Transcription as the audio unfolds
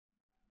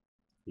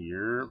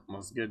Here,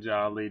 what's good,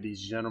 y'all,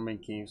 ladies, gentlemen,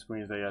 kings,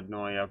 queens? How y'all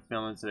doing? Y'all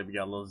feeling? Today we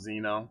got Lil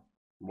Zino,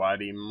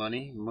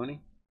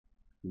 Muni,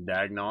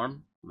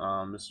 DAGNARM.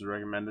 This is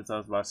recommended to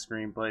us by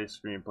Screenplays.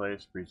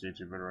 Appreciate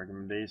you for the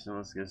recommendation.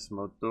 Let's get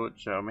smoked through it,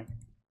 shall we?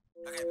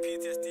 I get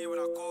PTSD when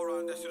I go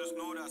around, they should just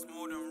know that's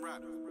more than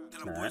rap.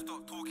 Tell them boys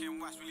stop talking,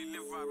 wax really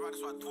live right,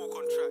 that's why I talk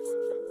on tracks.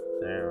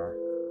 There.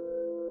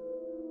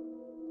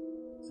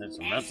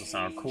 Sentimental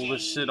sound cool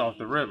as shit off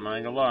the rip, man, I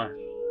ain't gonna lie.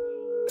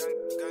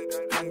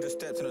 Gang just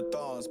stepped in the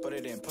dance, but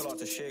they didn't pull out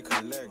to shake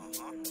her leg.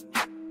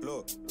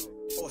 Look,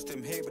 forced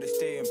them hate, but they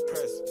stay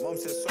impressed. Mom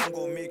said, son,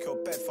 go make your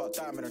bed. Fuck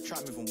that, man, I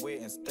try me from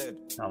wait instead.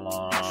 He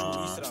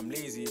said I'm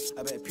lazy,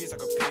 I bet peace I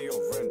could pay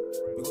your rent.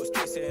 We got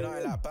sticks saying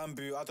I like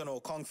bamboo, I don't know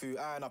kung fu,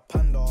 I ain't a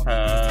panda.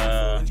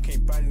 This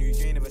came brand new,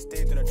 you ain't never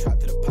stayed in a trap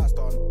to the past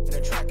on. In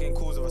a track game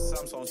calls of a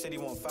Samsung, said he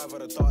want 5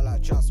 at the dark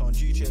like Jackson.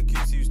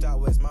 𝐑𝐄𝐐𝐓, that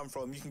where's man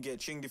from? You can get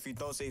chinged if you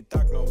don't say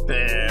DAGNARM.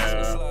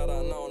 Slide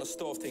out now on the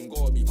stove thing,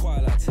 gotta be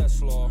quiet like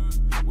Tesla.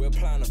 We're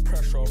applying the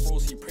pressure,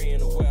 Rosie praying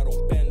the way I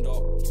don't bend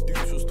up.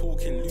 Dudes was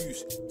talking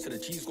loose, so the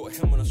G's got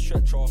him on a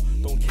stretcher.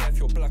 Don't care if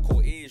you're black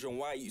or Asian,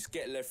 why you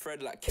get left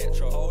thread like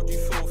ketchup. How do you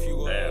feel if you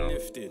got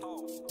lifted?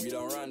 We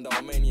done ran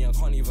down many, I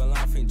can't even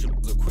laugh, think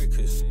the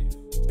quickest.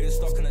 Been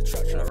stuck in a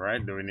traction.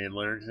 Alright, do we need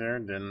lyrics here?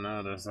 Didn't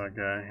notice.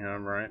 Okay, yeah,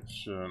 right.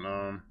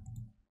 Should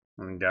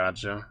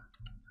gotcha.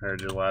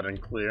 Heard you loud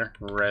and clear.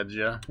 Read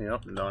ya.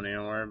 Yep, don't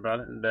even worry about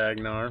it.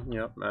 DAGNARM.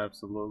 Yep,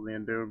 absolutely,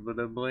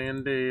 indubitably,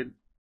 indeed.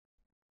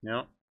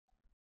 Yep.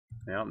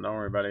 Yep, don't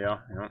worry about it, y'all.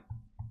 Yep.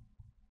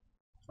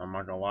 I'm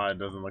not gonna lie, it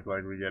doesn't look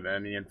like we get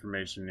any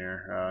information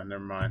here.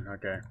 Never mind.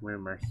 Okay,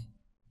 rumors.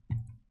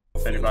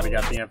 If anybody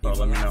got the info,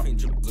 let me know. Who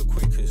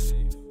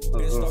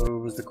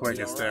was the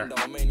quickest there?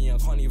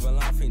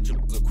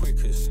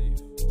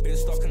 Been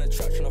stuck in a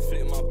traction, I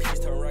flip my piece,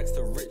 turn rags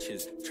to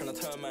riches. Tryna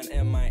turn man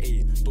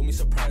MIA. Don't be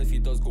surprised if he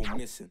does go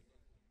missing.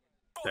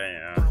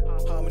 Damn.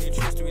 How many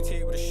trips do we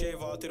take with a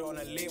shaver? I did it on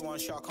a late one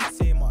shot, can't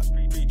say much.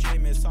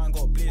 Pre-Jamie, sign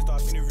got blazed,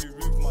 I've been in the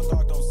room, my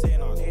dog don't say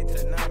nothing. 8 to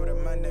the 9 with a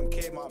man, them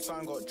came up,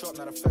 sign got dropped,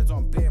 now the feds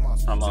on blame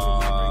us. Come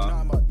on.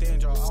 Nothing but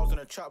danger, I was in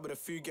a trap with a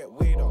few get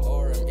weighed up.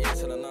 RM 8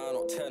 to the 9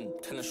 or 10,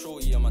 telling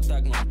shorty I'm a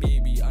DAGNARM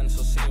baby, and it's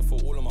the same for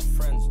all of my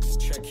friends.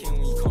 Check in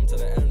when you come to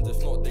the end,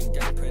 if not then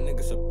gang put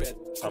niggas to bed.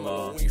 I'm a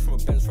long way from a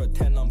Benz for a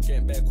 10, I'm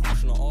getting bare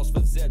caution, I ask for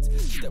Zeds.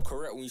 Step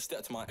correct when you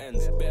step to my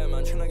ends. Better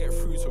man trying to get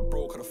through to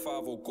broke at the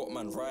 5 got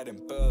man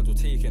riding birds or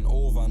taking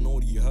over, I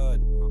know that you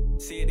heard.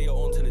 Say they are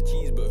onto the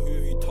G's, but who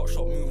have you touched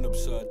up moving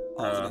absurd?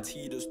 I was in a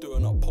T just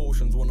doing up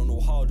potions, wanna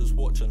know how, just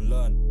watch and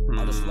learn.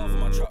 I just love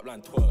my trap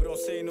line twerk. We don't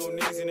say no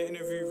names in the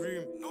interview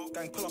room.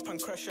 Gang pull up and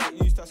crash out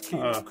use, that's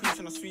cute. I'm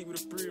cruising a sweet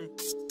with a broom.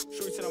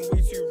 Shorty said I'm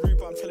way too rude,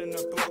 but I'm telling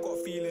her, but I got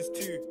feelings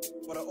too.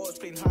 But the odds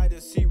playing hide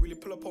and seek, really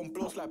pull up on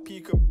blocks like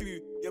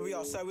peekaboo. Yeah, we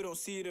outside, we don't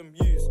see them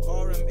use.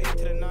 RM 8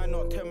 to the 9,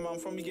 not 10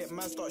 round from me, get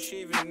mad, start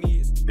shaving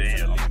knees. Damn.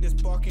 So link this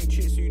barking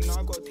chicks, you now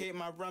I gotta take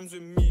my rams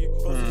with me.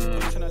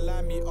 Bosses trying to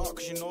line me up,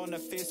 cause you know on the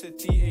face of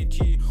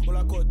DAG. All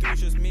I gotta do is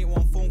just make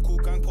one phone call,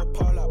 gang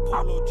pop out like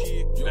Polo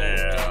G. Yo,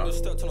 gang just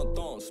stepped on a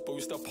dance, but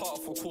we step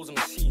out for causing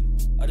a scene.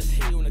 I just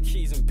hate when the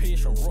keys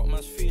impatient, rock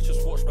man's face,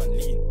 just watch man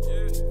lean.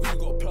 We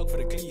got plug for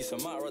the glee, so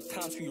matter of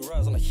time till you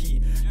rise on the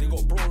heat. They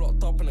got bro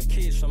locked up in a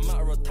cage, so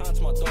matter of time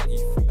to my doggy.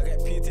 I get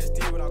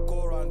PTSD when I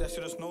go around, they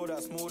should just know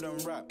that's more than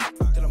rap.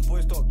 Tell them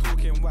boys stop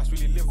talking, wax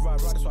really live right,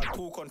 that's why I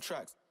talk on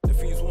tracks. The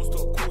fiends won't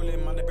stop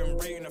calling, man, they've been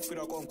rating the food,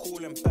 I got them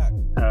calling back.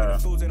 The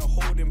fields ain't a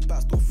holding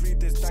back, still free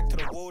this back to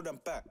the world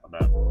and back.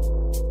 Damn.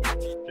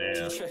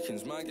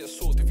 Check-ins, man, get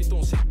sold if you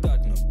don't say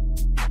DAGNARM.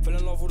 Fell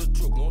in love with a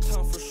drug, no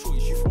time for shorty,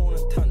 she throwing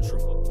a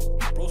tantrum.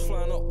 Bro's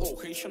flying up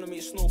oak, he's trying to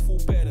make snowfall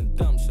better than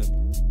Damson.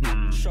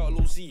 Shout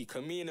Lil Z,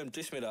 cause me and him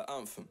just made an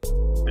anthem.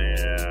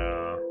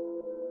 Damn.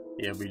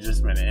 Yeah, we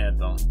just made an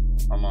anthem.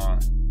 Come on.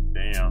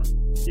 Damn.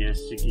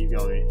 Yes, she keep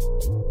going.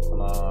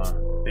 Come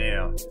on.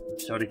 Damn.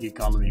 Shorty keep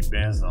calling me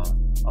Benzo.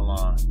 Come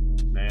on.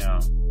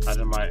 Damn. I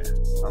just might.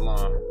 Come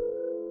on.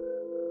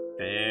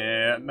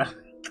 Damn.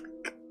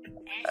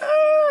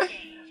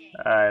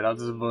 Alright, I'm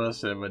just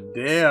bullshit, but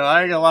damn,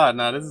 I ain't gonna lie.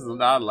 Nah, this is,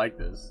 I like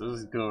this. This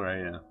is cool right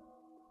here.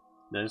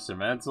 The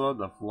instrumental,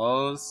 the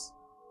flows.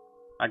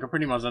 I can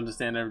pretty much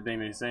understand everything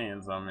they're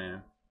saying, so I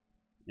mean,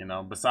 you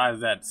know, besides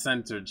that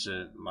censored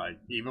shit, like,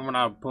 even when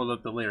I pulled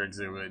up the lyrics,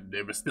 it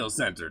was still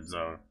censored, so,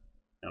 you know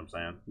what I'm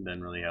saying? It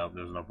didn't really help.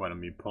 There's no point in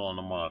me pulling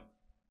them up.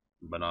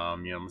 But, you know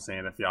what I'm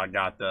saying? If y'all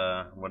got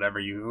the, whoever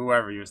you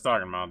was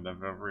talking about, then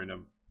feel free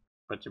to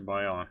put your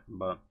boy on.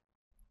 But,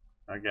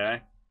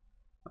 okay.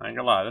 I ain't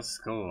gonna lie, this is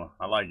cool.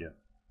 I like it.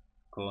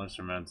 Cool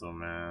instrumental,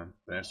 man.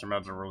 The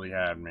instrumental really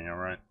had me,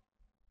 alright?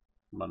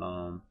 But,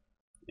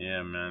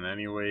 yeah, man.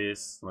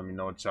 Anyways, let me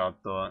know what y'all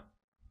thought.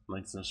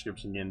 Links in the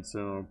description getting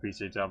soon.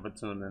 Appreciate y'all for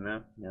tuning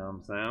in. You know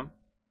what I'm saying?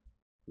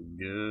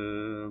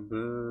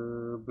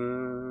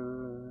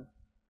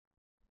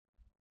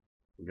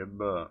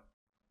 Goodbye.